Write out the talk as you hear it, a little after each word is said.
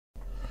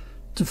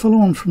To follow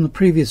on from the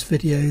previous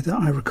video that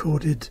I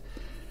recorded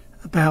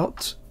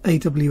about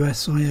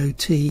AWS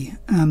IoT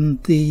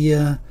and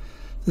the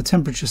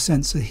temperature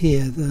sensor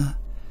here, the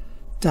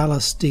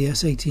Dallas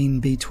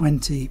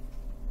DS18B20,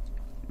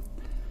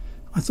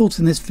 I thought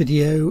in this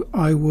video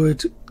I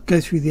would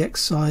go through the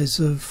exercise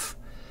of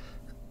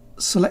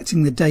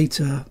selecting the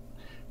data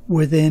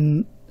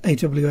within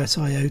AWS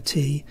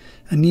IoT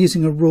and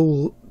using a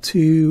rule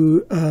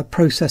to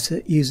process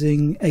it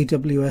using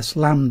AWS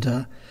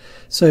Lambda.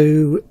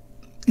 So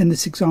in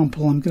this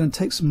example I'm going to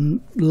take some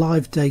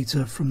live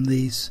data from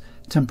these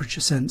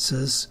temperature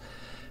sensors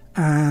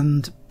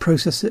and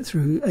process it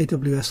through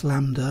AWS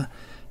Lambda,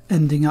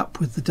 ending up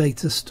with the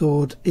data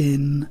stored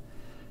in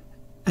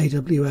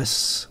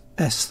AWS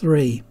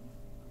S3.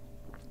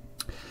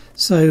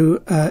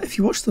 So if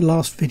you watch the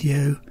last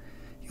video,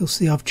 you'll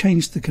see I've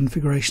changed the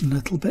configuration a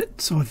little bit.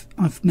 So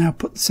I've now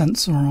put the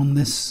sensor on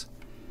this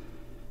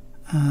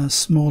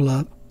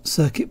smaller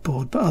circuit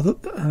board, but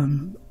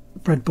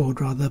breadboard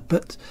rather.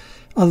 But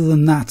other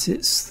than that,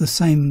 it's the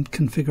same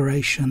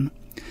configuration.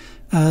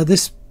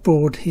 This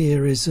board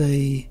here is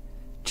a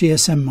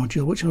GSM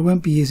module, which I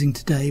won't be using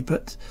today.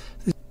 But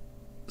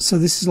so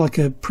this is like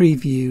a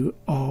preview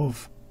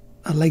of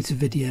a later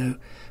video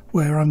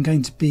where I'm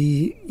going to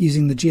be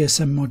using the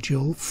GSM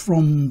module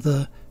from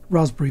the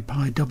Raspberry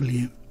Pi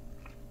W.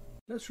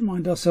 Let's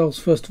remind ourselves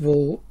first of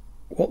all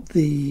what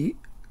the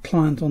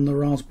client on the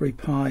Raspberry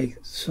Pi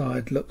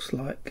side looks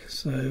like.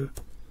 So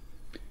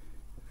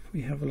if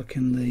we have a look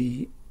in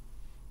the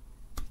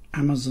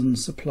Amazon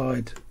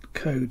supplied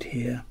code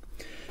here,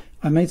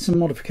 I made some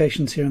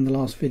modifications here in the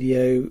last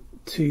video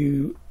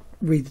to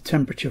read the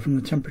temperature from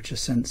the temperature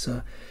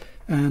sensor,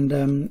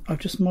 and I've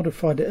just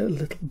modified it a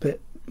little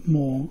bit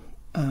more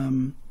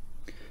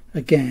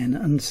again.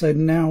 And so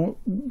now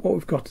what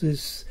we've got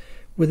is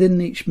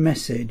within each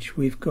message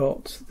we've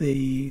got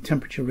the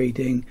temperature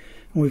reading,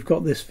 and we've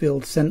got this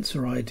field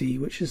sensor ID,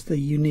 which is the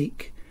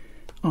unique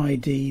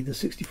ID, the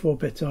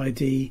 64-bit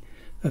ID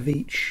of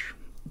each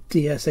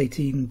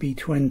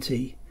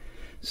DS18B20.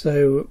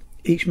 So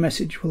each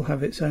message will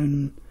have its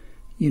own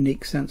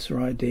unique sensor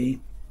ID,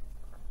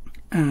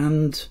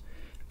 and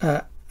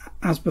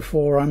as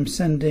before I'm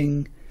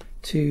sending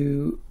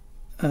to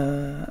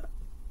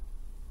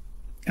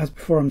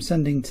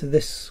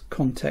this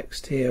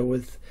context here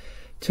with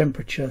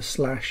temperature /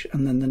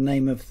 and then the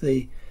name of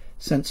the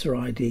sensor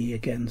ID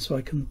again, so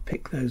I can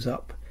pick those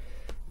up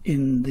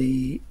in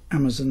the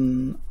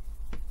Amazon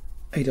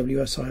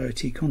AWS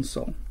IoT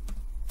console.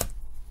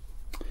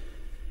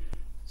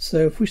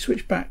 So if we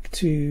switch back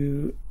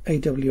to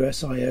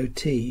AWS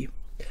IoT,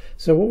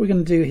 so what we're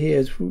going to do here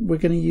is we're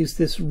going to use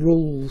this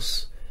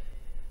rules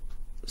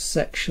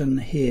section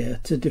here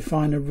to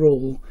define a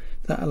rule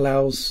that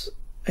allows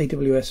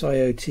AWS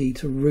IoT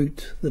to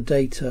route the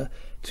data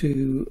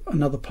to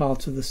another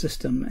part of the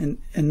system.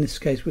 In this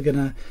case we're going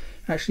to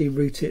actually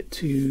route it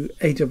to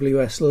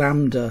AWS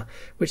Lambda,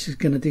 which is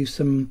going to do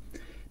some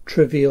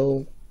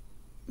trivial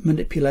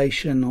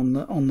manipulation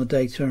on the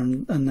data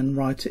and then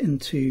write it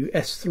into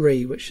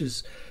S3, which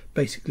is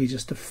basically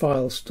just a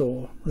file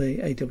store, the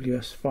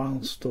AWS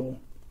file store.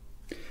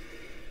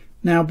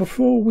 Now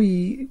before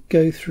we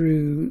go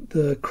through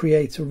the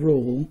create a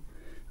rule,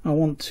 I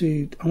want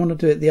to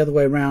do it the other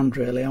way around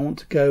really. I want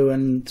to go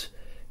and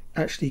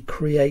actually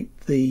create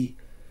the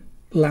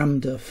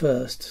Lambda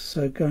first.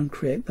 So go and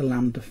create the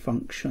Lambda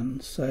function.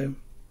 So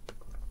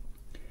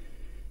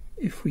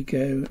if we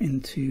go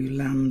into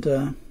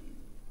Lambda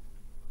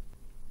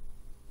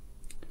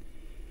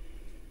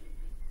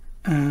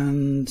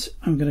and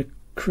I'm going to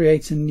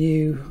create a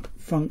new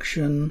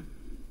function,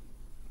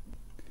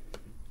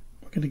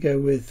 we're going to go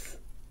with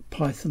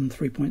Python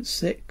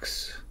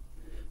 3.6.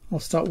 I'll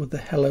start with the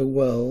hello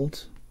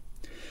world.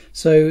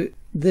 So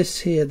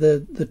this here,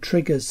 the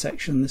triggers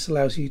section, this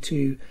allows you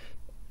to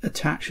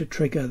attach a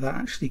trigger that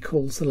actually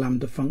calls the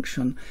Lambda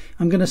function.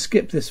 I'm going to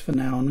skip this for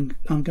now, and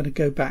I'm going to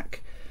go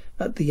back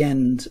at the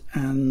end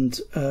and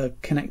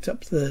connect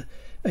up the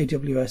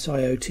AWS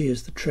IoT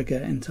as the trigger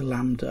into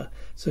Lambda.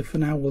 So for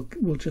now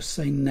we'll just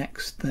say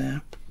next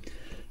there,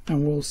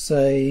 and we'll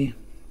say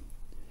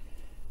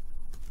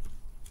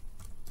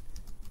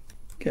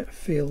get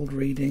field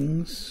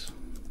readings,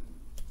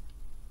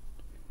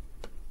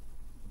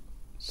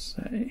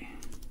 say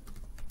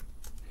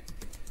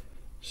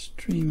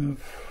stream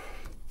of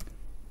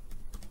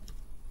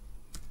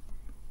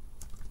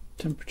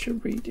temperature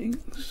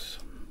readings.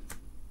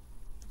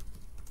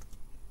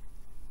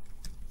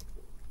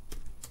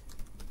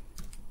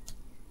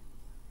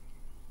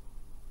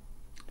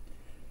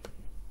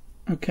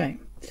 Okay,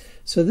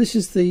 so this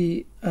is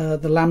the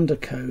Lambda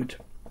code.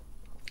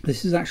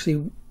 This is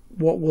actually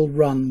what will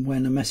run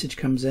when a message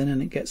comes in and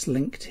it gets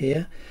linked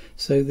here.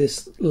 So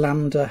this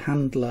Lambda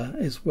handler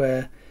is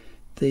where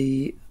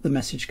the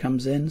message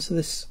comes in. So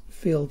this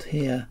field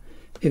here,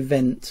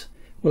 event,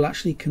 will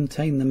actually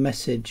contain the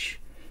message,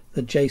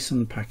 the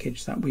JSON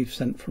package that we've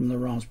sent from the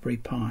Raspberry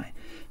Pi.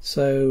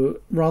 So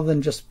rather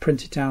than just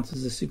print it out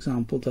as this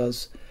example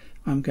does,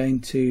 I'm going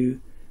to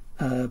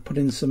put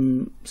in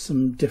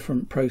some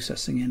different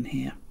processing in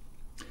here.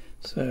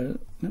 So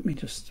let me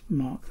just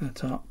mark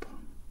that up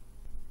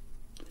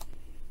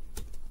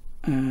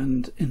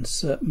and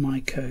insert my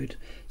code.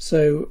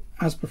 So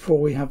as before,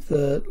 we have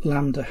the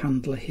Lambda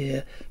handler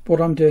here.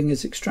 What I'm doing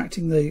is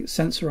extracting the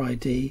sensor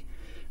ID,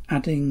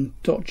 adding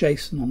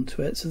 .json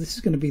onto it. So this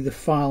is going to be the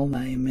file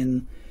name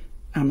in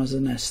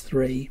Amazon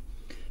S3,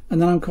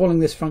 and then I'm calling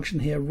this function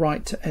here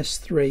write to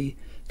S3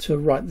 to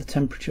write the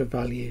temperature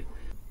value.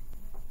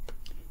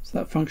 So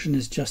that function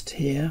is just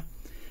here,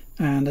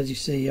 and as you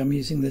see, I'm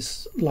using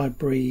this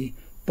library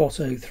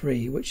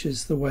bot03, which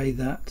is the way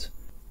that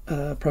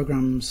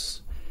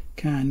programs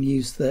can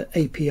use the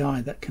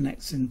API that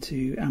connects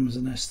into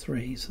Amazon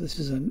S3. So this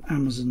is an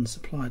Amazon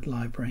supplied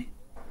library.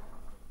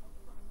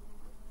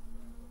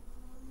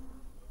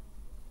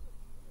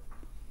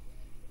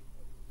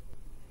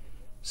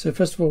 So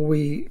first of all,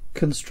 we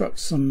construct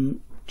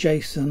some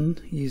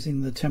JSON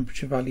using the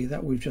temperature value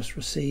that we've just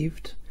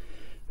received,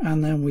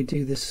 and then we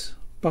do this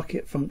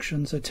bucket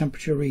function. So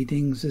temperature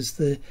readings is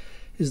the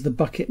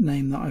bucket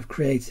name that I've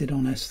created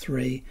on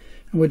S3,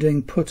 and we're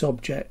doing put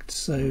object.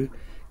 So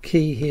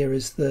key here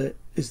is the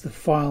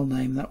file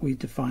name that we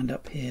defined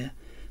up here,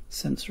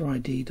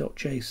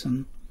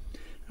 sensorid.json,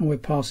 and we're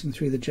passing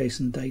through the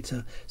JSON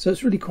data. So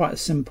it's really quite a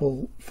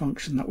simple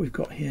function that we've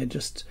got here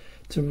just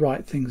to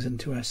write things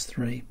into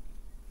S3.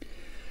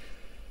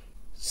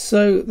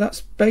 So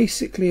that's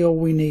basically all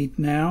we need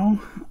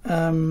now.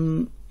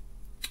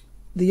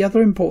 The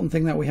other important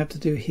thing that we have to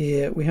do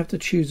here, we have to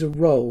choose a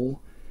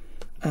role.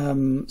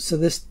 So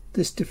this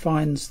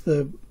defines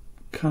the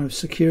kind of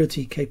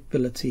security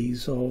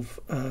capabilities of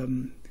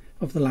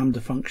the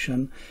Lambda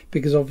function,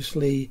 because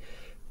obviously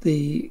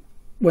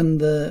when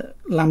the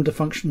Lambda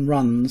function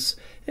runs,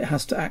 it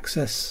has to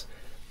access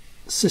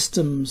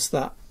systems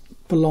that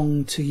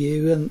belong to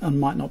you and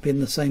might not be in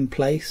the same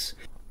place,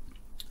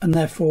 and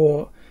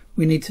therefore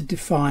we need to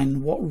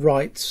define what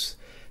rights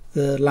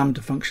the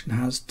Lambda function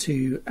has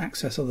to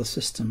access other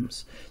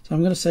systems. So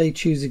I'm going to say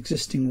choose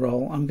existing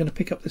role. I'm going to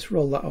pick up this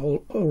role that I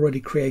already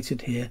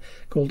created here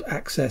called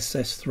access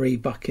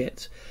S3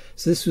 bucket.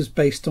 So this was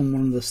based on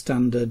one of the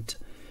standard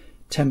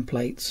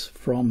templates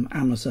from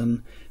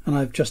Amazon, and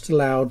I've just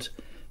allowed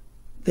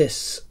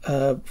this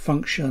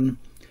function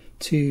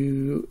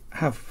to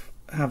have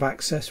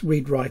access,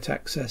 read-write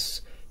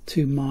access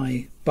to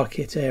my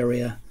bucket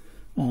area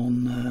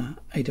on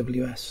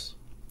AWS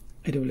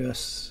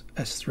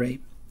S3.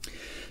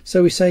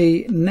 So we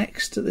say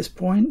next at this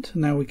point.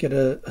 Now we get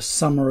a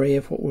summary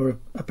of what we're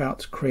about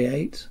to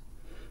create,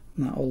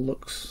 and that all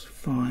looks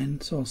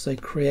fine. So I'll say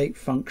create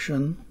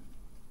function,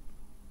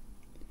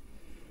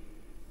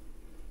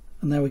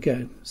 and there we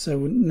go. So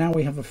now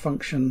we have a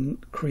function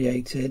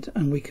created,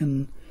 and we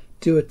can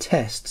do a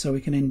test. So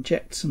we can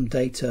inject some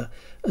data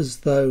as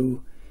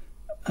though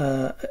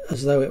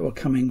it were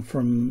coming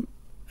from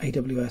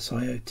AWS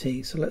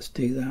IoT. So let's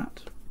do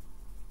that.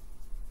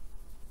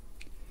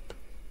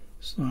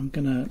 So I'm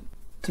going to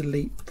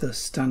delete the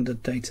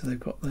standard data they've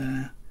got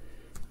there.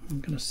 I'm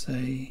going to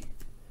say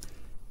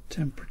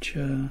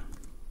temperature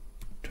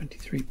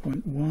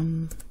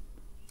 23.1,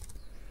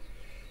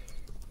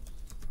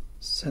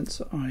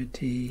 sensor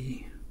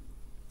ID,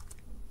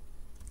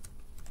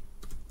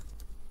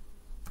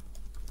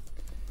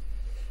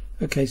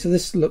 okay, so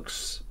this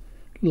looks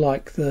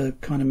like the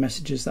kind of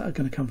messages that are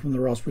going to come from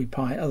the Raspberry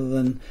Pi, other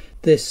than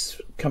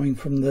this coming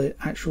from the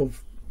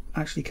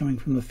actually coming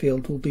from the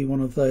field will be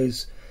one of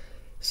those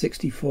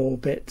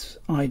 64-bit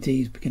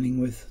IDs beginning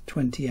with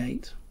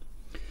 28.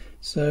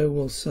 So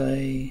we'll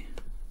say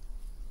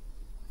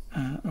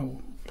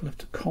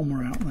left a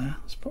comma out there,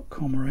 let's put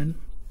comma in.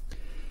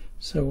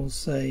 So we'll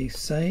say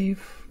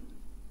save,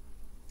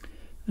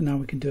 and now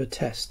we can do a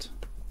test.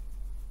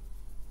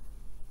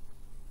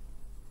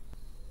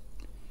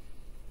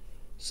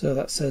 So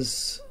that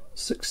says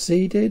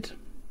succeeded.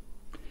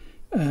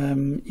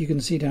 You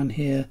can see down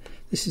here,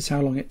 this is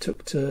how long it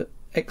took to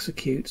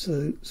execute.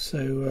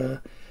 So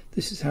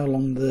this is how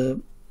long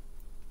the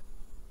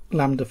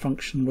Lambda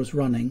function was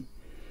running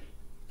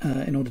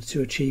in order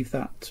to achieve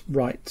that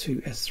write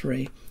to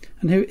S3.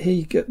 And here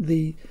you get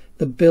the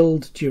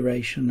build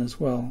duration as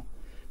well.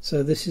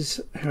 So this is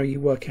how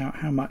you work out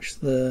how much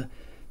the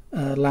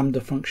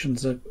Lambda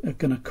functions are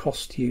going to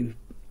cost you.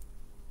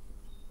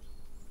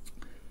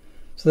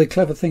 So the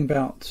clever thing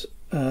about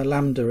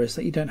Lambda is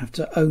that you don't have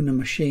to own a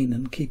machine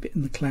and keep it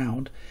in the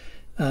cloud.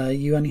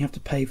 You only have to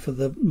pay for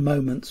the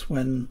moments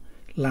when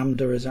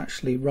Lambda is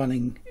actually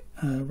running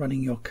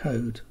your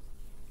code.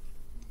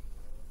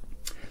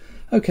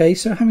 Okay,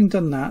 so having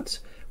done that,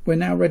 we're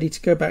now ready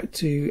to go back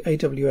to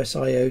AWS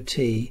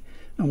IoT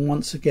and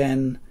once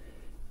again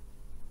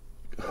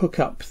hook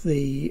up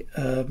the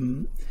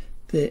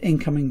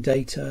incoming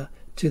data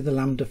to the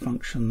Lambda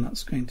function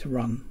that's going to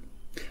run.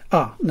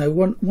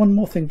 One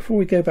more thing before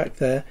we go back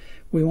there.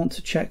 We want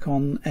to check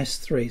on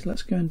S3.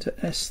 Let's go into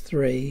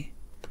S3,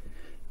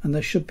 and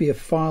there should be a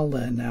file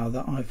there now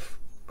that I've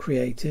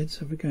created.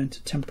 So we go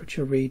into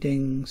temperature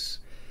readings,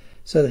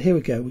 So here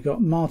we go, we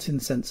got Martin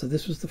sensor.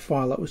 This was the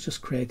file that was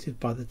just created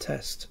by the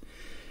test,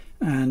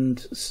 and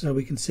so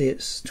we can see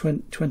it's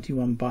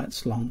 21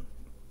 bytes long.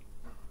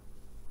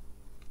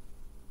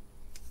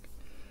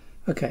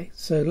 Okay,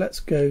 so let's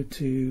go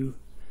to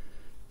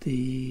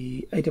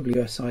the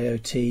AWS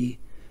IoT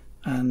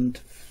and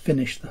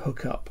finish the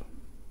hookup.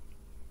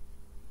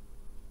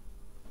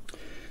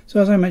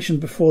 So as I mentioned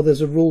before,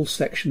 there's a rules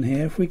section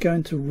here. If we go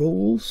into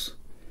rules,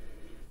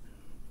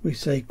 we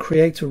say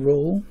create a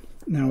rule.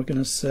 Now we're going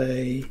to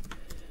say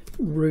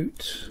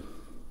route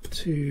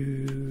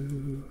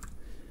to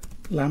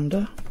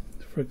Lambda,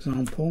 for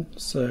example.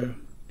 So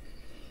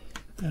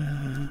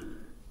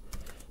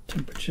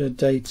temperature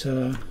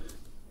data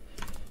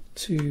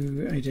to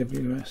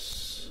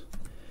AWS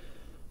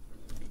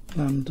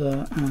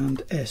Lambda and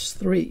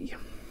S3.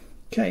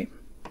 Okay,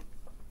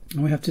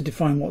 and we have to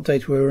define what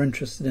data we're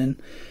interested in.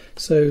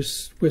 So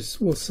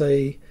we'll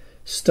say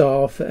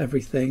star for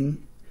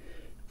everything,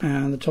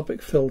 and the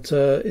topic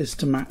filter is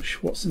to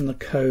match what's in the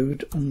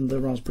code on the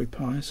Raspberry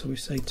Pi. So we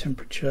say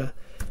temperature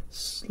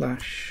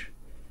slash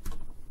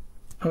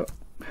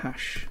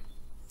hash.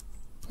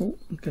 Oh,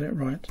 get it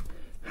right,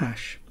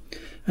 hash.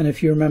 And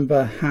if you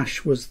remember,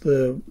 hash was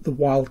the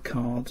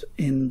wildcard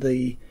in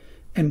the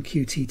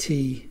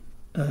MQTT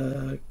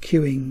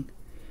queuing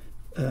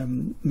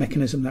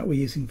mechanism that we're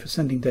using for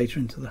sending data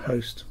into the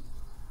host.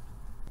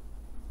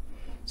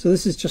 So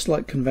this is just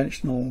like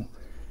conventional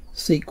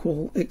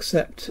SQL,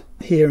 except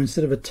here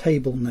instead of a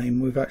table name,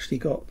 we've actually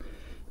got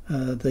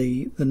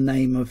the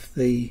name of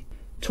the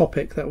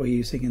topic that we're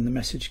using in the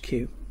message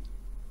queue.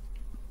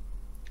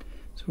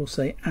 So we'll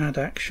say add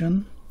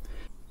action,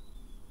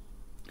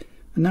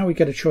 and now we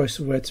get a choice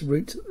of where to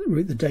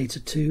route the data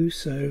to.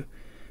 So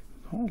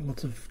got a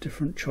lot of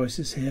different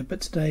choices here,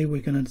 but today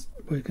we're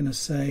gonna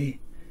say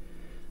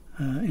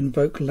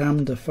invoke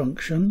Lambda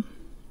function,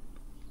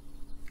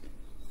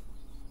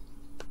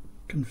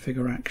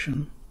 configure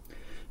action,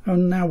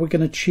 and now we're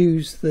going to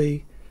choose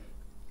the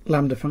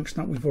Lambda function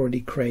that we've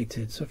already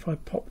created. So if I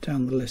pop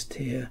down the list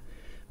here,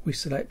 we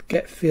select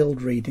get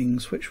field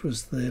readings, which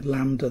was the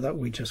Lambda that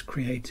we just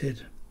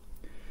created.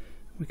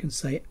 We can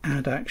say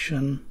add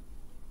action,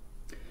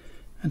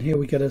 and here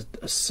we get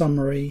a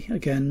summary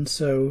again.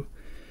 So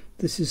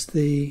this is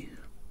the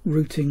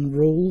routing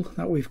rule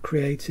that we've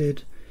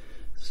created,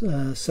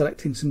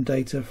 selecting some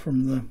data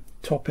from the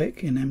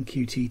topic in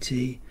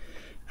MQTT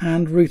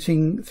and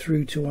routing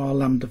through to our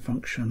Lambda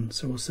function.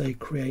 So we'll say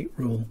create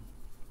rule,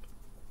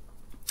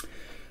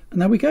 and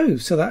there we go.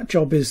 So that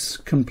job is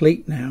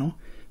complete now,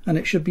 and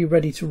it should be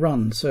ready to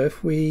run. So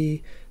if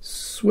we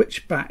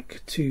switch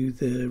back to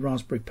the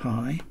Raspberry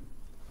Pi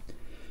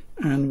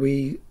and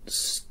we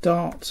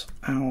start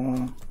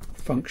our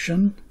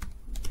function,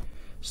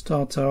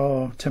 start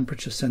our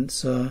temperature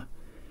sensor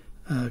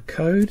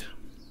code,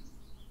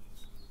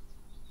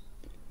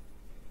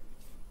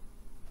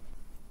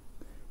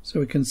 so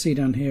we can see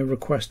down here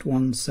request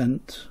 1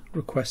 sent,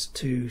 request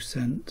 2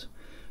 sent,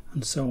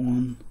 and so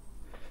on.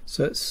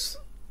 So it's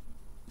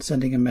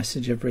sending a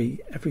message every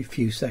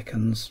few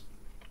seconds.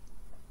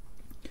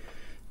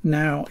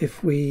 Now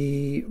if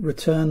we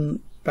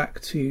return back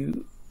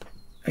to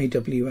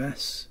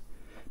AWS,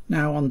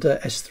 now under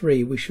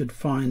S3 we should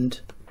find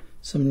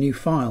some new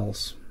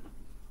files.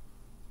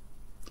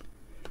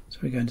 So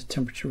we go into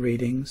temperature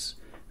readings,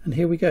 and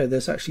here we go,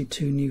 there's actually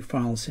 2 new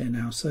files here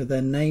now. So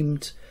they're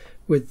named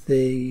with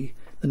the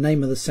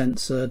name of the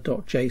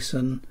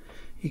sensor.json.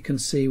 You can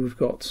see we've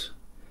got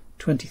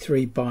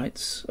 23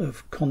 bytes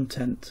of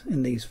content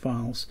in these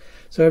files.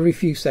 So every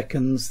few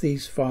seconds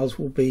these files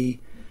will be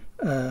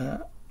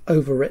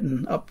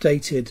overwritten,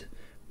 updated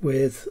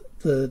with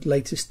the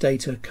latest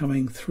data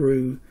coming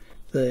through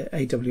the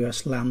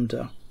AWS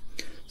Lambda.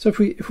 So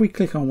if we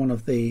click on one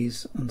of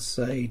these and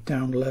say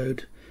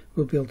download,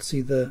 we'll be able to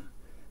see the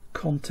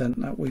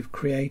content that we've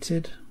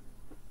created.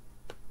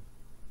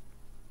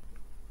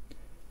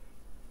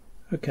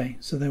 Okay,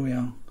 so there we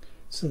are.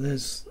 So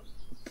there's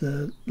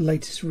the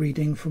latest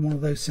reading from one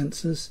of those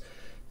sensors,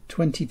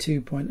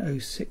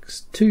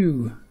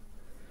 22.062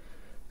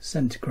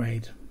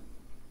 centigrade.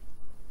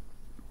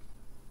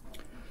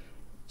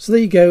 So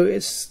there you go.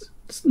 It's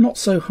not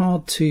so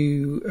hard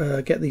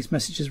to get these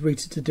messages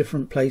routed to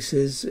different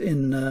places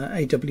in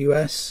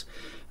AWS.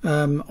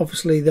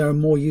 Obviously there are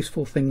more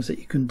useful things that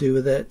you can do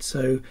with it.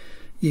 So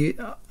in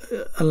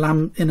a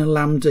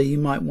Lambda you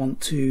might want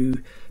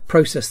to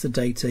process the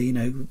data, you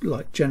know,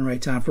 like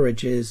generate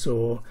averages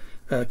or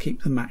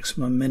keep the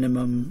maximum,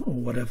 minimum, or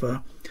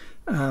whatever.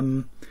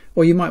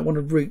 Or you might want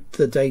to route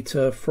the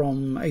data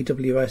from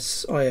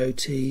AWS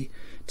IoT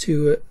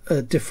to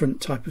a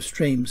different type of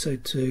stream, so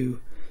to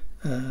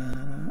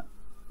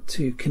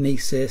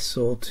Kinesis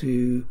or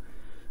to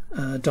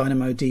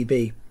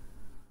DynamoDB.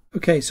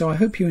 Okay, so I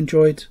hope you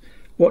enjoyed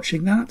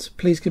watching that.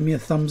 Please give me a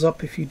thumbs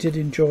up if you did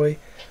enjoy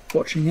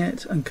watching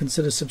it, and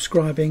consider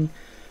subscribing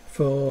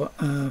for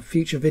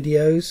future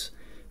videos,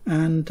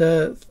 and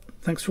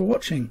thanks for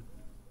watching.